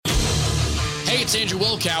Hey, it's Andrew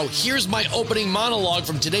Wilkow. Here's my opening monologue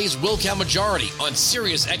from today's Wilkow Majority on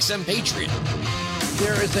Sirius XM Patriot.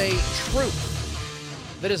 There is a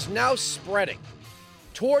truth that is now spreading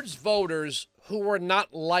towards voters who are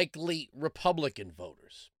not likely Republican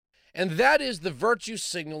voters. And that is the virtue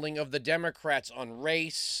signaling of the Democrats on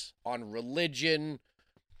race, on religion,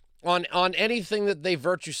 on anything that they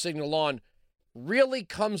virtue signal on really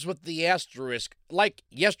comes with the asterisk. Like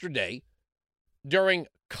yesterday, during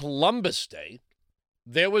Columbus Day,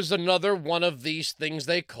 there was another one of these things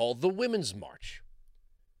they called the Women's March.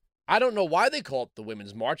 I don't know why they call it the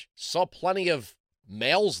Women's March. Saw plenty of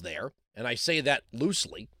males there, and I say that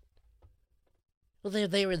loosely. Well, they're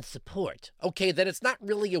there in support. Okay, then it's not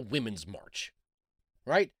really a women's march,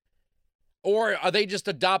 right? Or are they just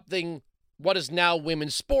adopting what is now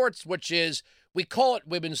women's sports, which is, we call it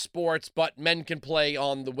women's sports, but men can play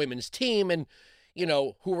on the women's team, and you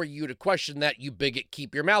know, who are you to question that, you bigot?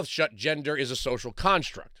 Keep your mouth shut. Gender is a social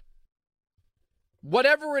construct.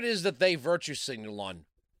 Whatever it is that they virtue signal on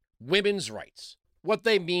women's rights, what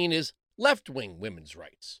they mean is left-wing women's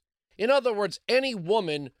rights. In other words, any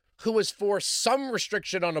woman who is for some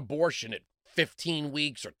restriction on abortion at 15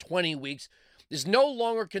 weeks or 20 weeks is no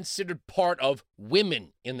longer considered part of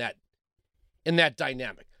women in that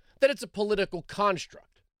dynamic. That it's a political construct.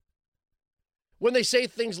 When they say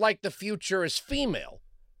things like the future is female,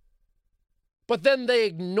 but then they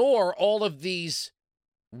ignore all of these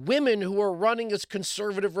women who are running as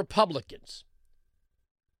conservative Republicans.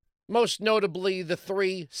 Most notably, the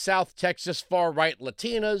 3 South Texas far-right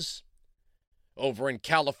Latinas, over in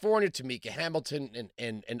California, Tamika Hamilton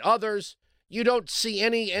and others. You don't see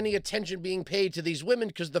any attention being paid to these women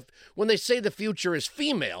because when they say the future is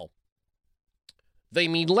female, they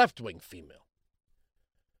mean left-wing female.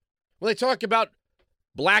 When they talk about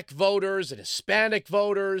black voters and Hispanic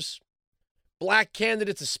voters, black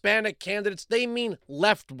candidates, Hispanic candidates, they mean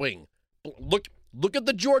left-wing. Look at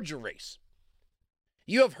the Georgia race.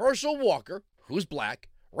 You have Herschel Walker, who's black,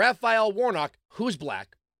 Raphael Warnock, who's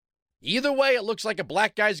black. Either way, it looks like a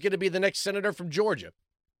black guy's going to be the next senator from Georgia.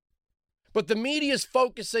 But the media is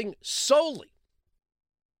focusing solely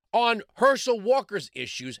on Herschel Walker's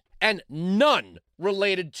issues and none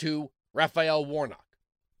related to Raphael Warnock.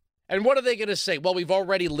 And what are they going to say? Well, we've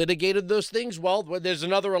already litigated those things. Well, there's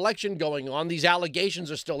another election going on. These allegations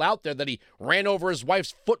are still out there that he ran over his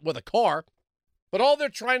wife's foot with a car. But all they're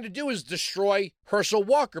trying to do is destroy Herschel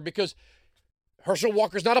Walker because Herschel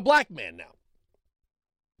Walker's not a black man now.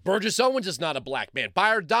 Burgess Owens is not a black man.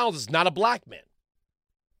 Byron Donalds is not a black man.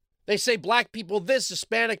 They say black people this,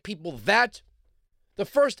 Hispanic people that. The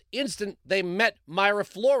first instant they met Mayra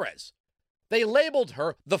Flores, they labeled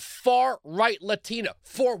her the far-right Latina.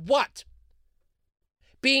 For what?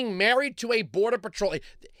 Being married to a Border Patrol.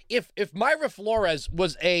 If Mayra Flores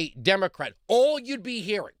was a Democrat, all you'd be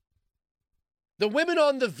hearing, the women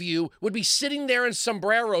on The View would be sitting there in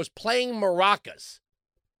sombreros playing maracas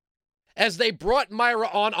as they brought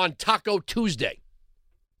Mayra on Taco Tuesday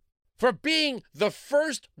for being the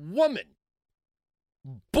first woman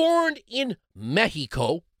born in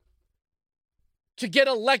Mexico to get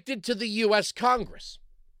elected to the U.S. Congress.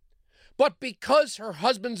 But because her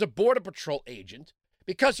husband's a Border Patrol agent,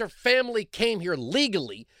 because her family came here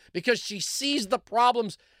legally, because she sees the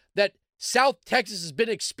problems that South Texas has been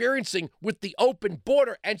experiencing with the open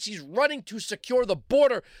border, and she's running to secure the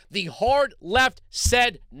border, the hard left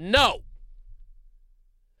said no.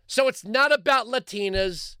 So it's not about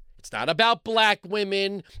Latinas, it's not about black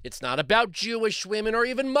women, it's not about Jewish women or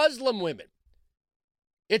even Muslim women.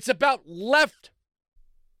 It's about left,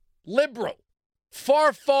 liberal,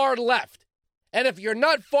 far left. And if you're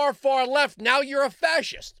not far left, now you're a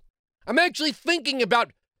fascist. I'm actually thinking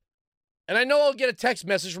about, and I know I'll get a text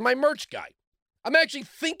message from my merch guy. I'm actually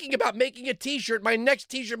thinking about making a t-shirt. My next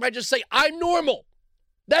t-shirt might just say, I'm normal.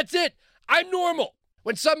 That's it. I'm normal.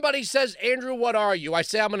 When somebody says, Andrew, what are you? I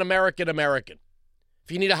say I'm an American.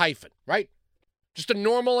 If you need a hyphen, right? Just a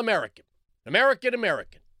normal American. American.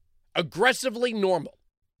 Aggressively normal.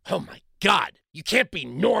 Oh my God, you can't be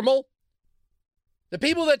normal. The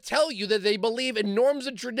people that tell you that they believe in norms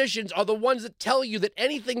and traditions are the ones that tell you that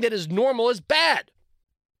anything that is normal is bad.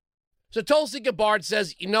 So Tulsi Gabbard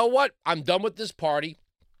says, you know what? I'm done with this party.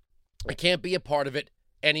 I can't be a part of it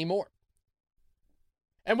anymore.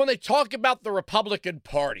 And when they talk about the Republican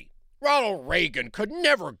Party, Ronald Reagan could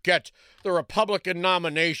never get the Republican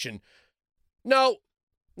nomination. No.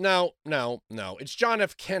 It's John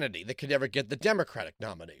F. Kennedy that could never get the Democratic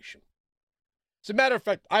nomination. As a matter of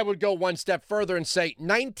fact, I would go one step further and say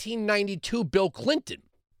 1992 Bill Clinton.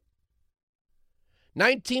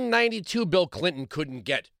 1992 Bill Clinton couldn't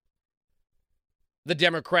get the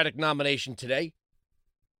Democratic nomination today.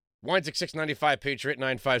 Weinzig 695, Patriot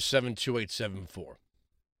 957-2874.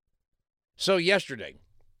 So yesterday,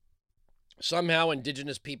 somehow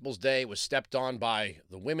Indigenous Peoples Day was stepped on by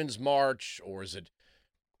the Women's March, or is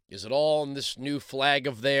it all in this new flag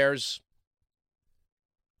of theirs?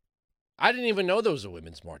 I didn't even know there was a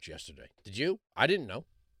Women's March yesterday. Did you? I didn't know.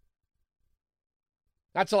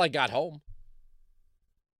 Not till I got home.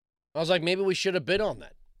 I was like, maybe we should have bid on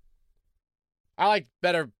that. I like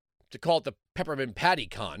better to call it the Peppermint Patty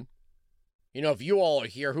Con. You know, if you all are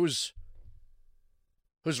here, who's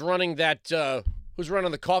running that, who's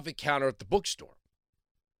running the coffee counter at the bookstore?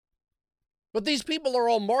 But these people are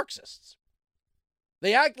all Marxists.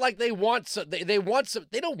 They act like they want some, they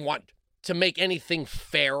don't want to make anything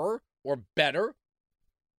fairer or better.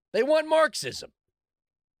 They want Marxism.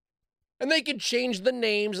 And they can change the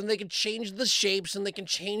names, and they can change the shapes, and they can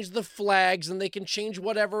change the flags, and they can change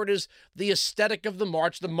whatever it is, the aesthetic of the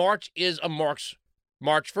march. The march is a march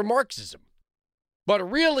for Marxism. But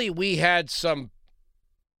really, we had some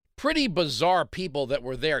pretty bizarre people that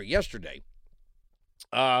were there yesterday.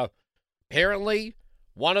 Apparently,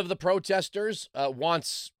 one of the protesters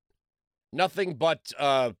wants nothing but,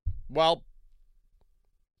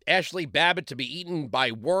 Ashley Babbitt to be eaten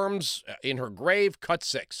by worms in her grave, cut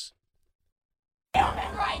 6.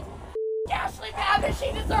 Human rights. Ashley Babbitt,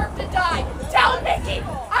 she deserves to die. Tell Mickey,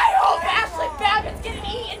 I hope Ashley Babbitt's getting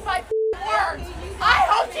eaten by worms. I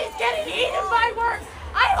hope she's getting eaten by worms.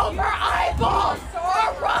 I hope her eyeballs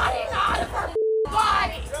are rotting out of her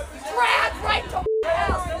body. Dragged right to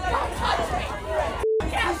hell. Don't touch me.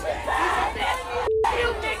 Ashley Babbitt.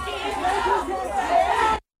 You,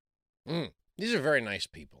 Mickey. These are very nice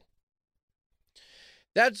people.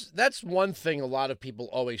 That's one thing a lot of people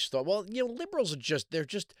always thought. Well, you know, liberals are they're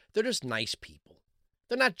just nice people.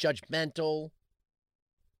 They're not judgmental.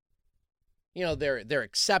 You know, they're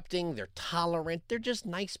accepting, they're tolerant, they're just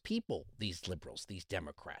nice people, these liberals, these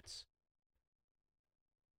Democrats.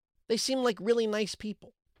 They seem like really nice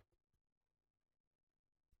people.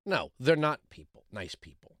 No, they're not nice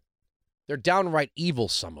people. They're downright evil,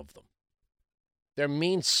 some of them. They're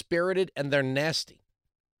mean-spirited and they're nasty.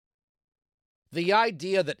 The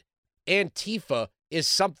idea that Antifa is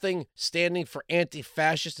something standing for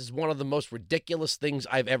anti-fascist is one of the most ridiculous things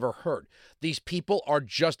I've ever heard. These people are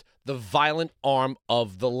just the violent arm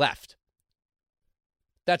of the left.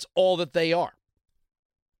 That's all that they are.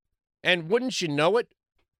 And wouldn't you know it?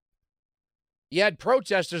 You had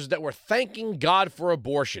protesters that were thanking God for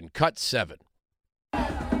abortion, cut 7.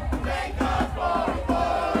 Thank God for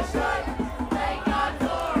abortion. Thank God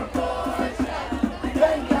for abortion.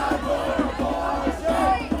 Thank God for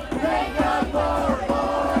abortion. Thank God for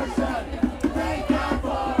abortion. Thank God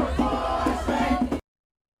for abortion.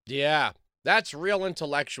 Yeah, that's real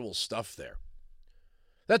intellectual stuff there.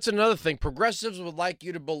 That's another thing. Progressives would like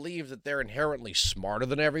you to believe that they're inherently smarter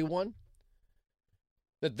than everyone.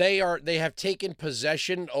 That they have taken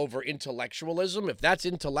possession over intellectualism. If that's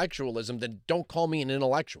intellectualism, then don't call me an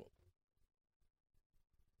intellectual.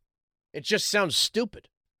 It just sounds stupid.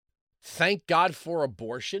 Thank God for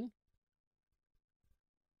abortion?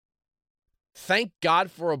 Thank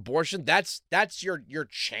God for abortion? That's your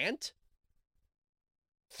chant?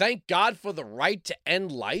 Thank God for the right to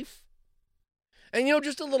end life? And, you know,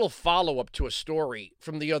 just a little follow-up to a story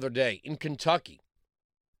from the other day in Kentucky.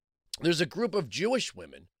 There's a group of Jewish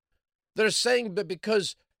women that are saying that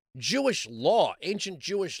because Jewish law, ancient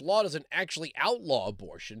Jewish law, doesn't actually outlaw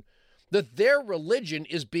abortion, that their religion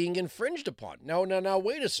is being infringed upon. Now,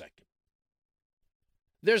 wait a second.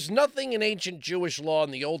 There's nothing in ancient Jewish law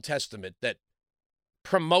in the Old Testament that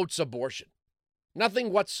promotes abortion.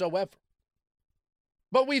 Nothing whatsoever.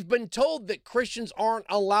 But we've been told that Christians aren't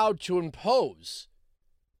allowed to impose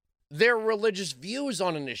their religious views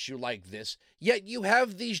on an issue like this, yet you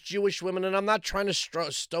have these Jewish women, and I'm not trying to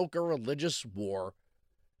stoke a religious war,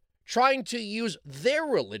 trying to use their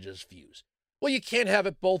religious views. Well, you can't have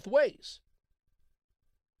it both ways.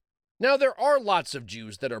 Now, there are lots of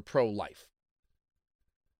Jews that are pro-life.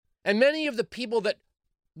 And many of the people that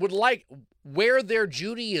would wear their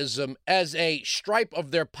Judaism as a stripe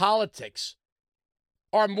of their politics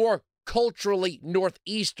are more culturally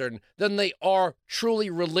Northeastern than they are truly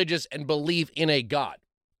religious and believe in a God.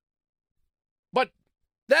 But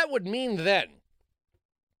that would mean then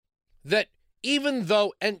that even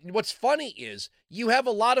though, and what's funny is you have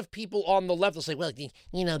a lot of people on the left that say, well,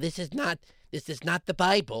 you know, this is not the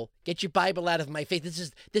Bible. Get your Bible out of my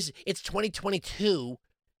face. It's 2022.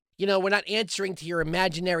 You know, we're not answering to your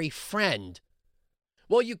imaginary friend.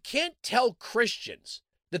 Well, you can't tell Christians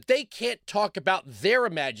that they can't talk about their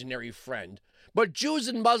imaginary friend But Jews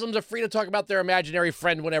and Muslims are free to talk about their imaginary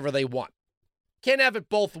friend whenever they want. Can't have it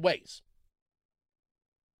both ways.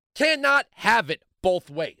 Cannot have it both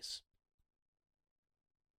ways.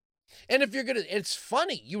 And if you're going to, it's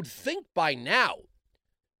funny, you'd think by now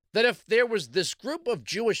that if there was this group of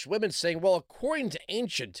Jewish women saying, well, according to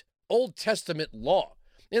ancient Old Testament law,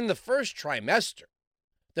 in the first trimester,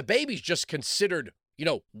 the baby's just considered,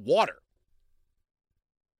 water.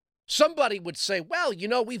 Somebody would say, well,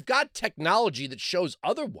 we've got technology that shows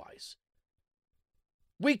otherwise.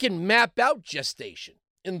 We can map out gestation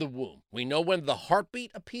in the womb. We know when the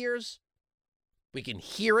heartbeat appears. We can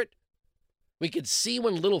hear it. We can see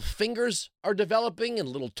when little fingers are developing and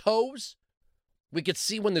little toes. We could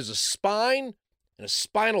see when there's a spine and a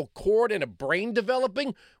spinal cord and a brain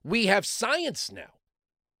developing. We have science now.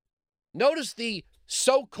 Notice the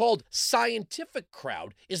so-called scientific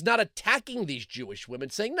crowd is not attacking these Jewish women,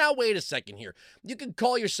 saying, now, wait a second here. You can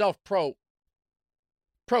call yourself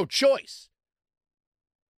pro-choice,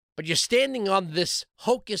 but you're standing on this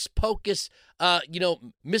hocus-pocus,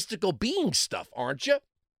 mystical being stuff, aren't you?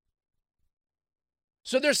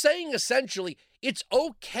 So they're saying essentially it's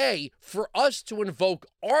okay for us to invoke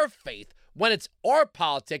our faith when it's our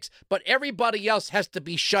politics, but everybody else has to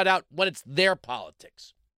be shut out when it's their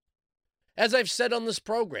politics. As I've said on this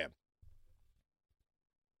program,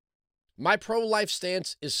 my pro-life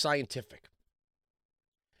stance is scientific.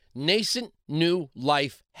 Nascent new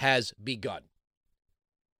life has begun.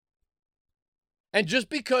 And just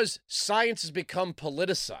because science has become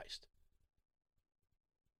politicized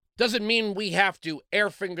doesn't mean we have to, air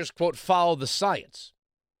fingers, quote, follow the science.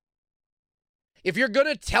 If you're going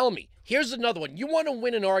to tell me, here's another one. You want to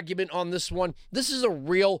win an argument on this one? This is a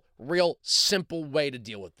real simple way to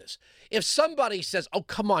deal with this. If somebody says, oh,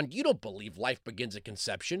 come on, you don't believe life begins at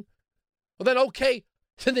conception. Well, then, okay,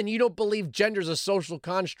 then you don't believe gender is a social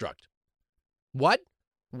construct. What?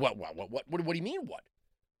 What do you mean, what?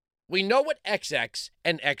 We know what XX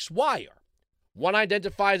and XY are. One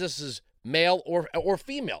identifies us as male or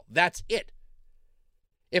female. That's it.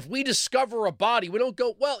 If we discover a body, we don't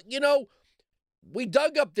go, well, we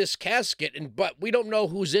dug up this casket, but we don't know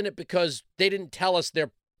who's in it because they didn't tell us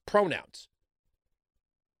their pronouns.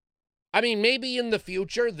 I mean, maybe in the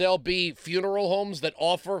future there'll be funeral homes that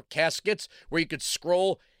offer caskets where you could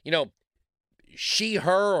scroll, she,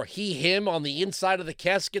 her, or he, him on the inside of the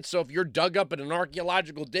casket. So if you're dug up in an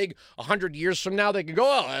archaeological dig 100 years from now, they can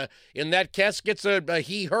go, in that casket's a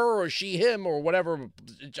he, her, or she, him, or whatever,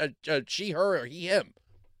 she, her, or he, him.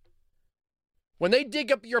 When they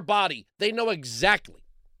dig up your body, they know exactly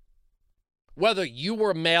whether you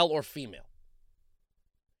were male or female.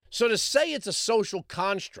 So to say it's a social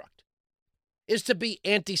construct is to be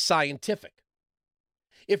anti-scientific.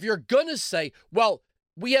 If you're going to say, well,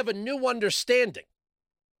 we have a new understanding,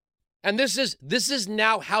 and this is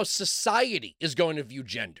now how society is going to view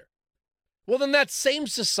gender, well, then that same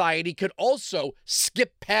society could also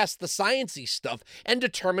skip past the sciencey stuff and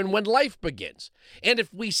determine when life begins. And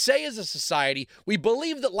if we say as a society, we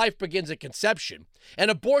believe that life begins at conception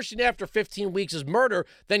and abortion after 15 weeks is murder,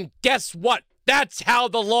 then guess what? That's how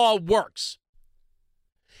the law works.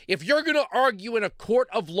 If you're going to argue in a court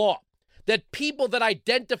of law that people that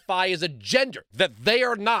identify as a gender that they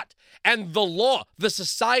are not, and the law, the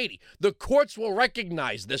society, the courts will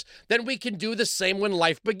recognize this, then we can do the same when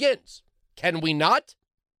life begins. Can we not?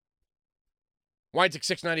 Weinzig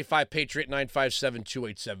 695, Patriot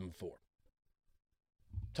 957-2874.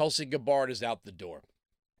 Tulsi Gabbard is out the door.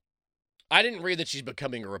 I didn't read that she's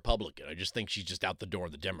becoming a Republican. I just think she's just out the door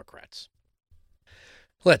of the Democrats.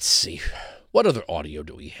 Let's see. What other audio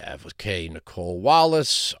do we have? Okay, Nicole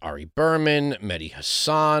Wallace, Ari Berman, Mehdi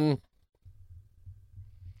Hassan.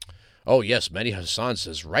 Oh, yes, Mehdi Hassan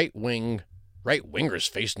says right-wingers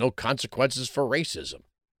face no consequences for racism.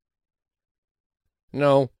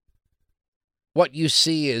 No. What you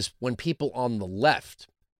see is when people on the left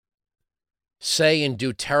say and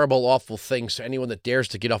do terrible, awful things to anyone that dares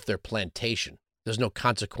to get off their plantation, there's no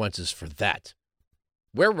consequences for that.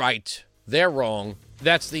 We're right. They're wrong.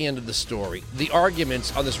 That's the end of the story. The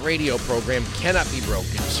arguments on this radio program cannot be broken.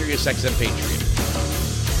 SiriusXM Patriot.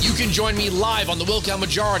 You can join me live on the Wilkow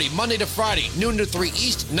Majority, Monday to Friday, noon to 3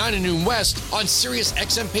 East, 9 to noon West, on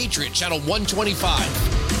SiriusXM Patriot, channel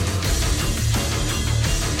 125.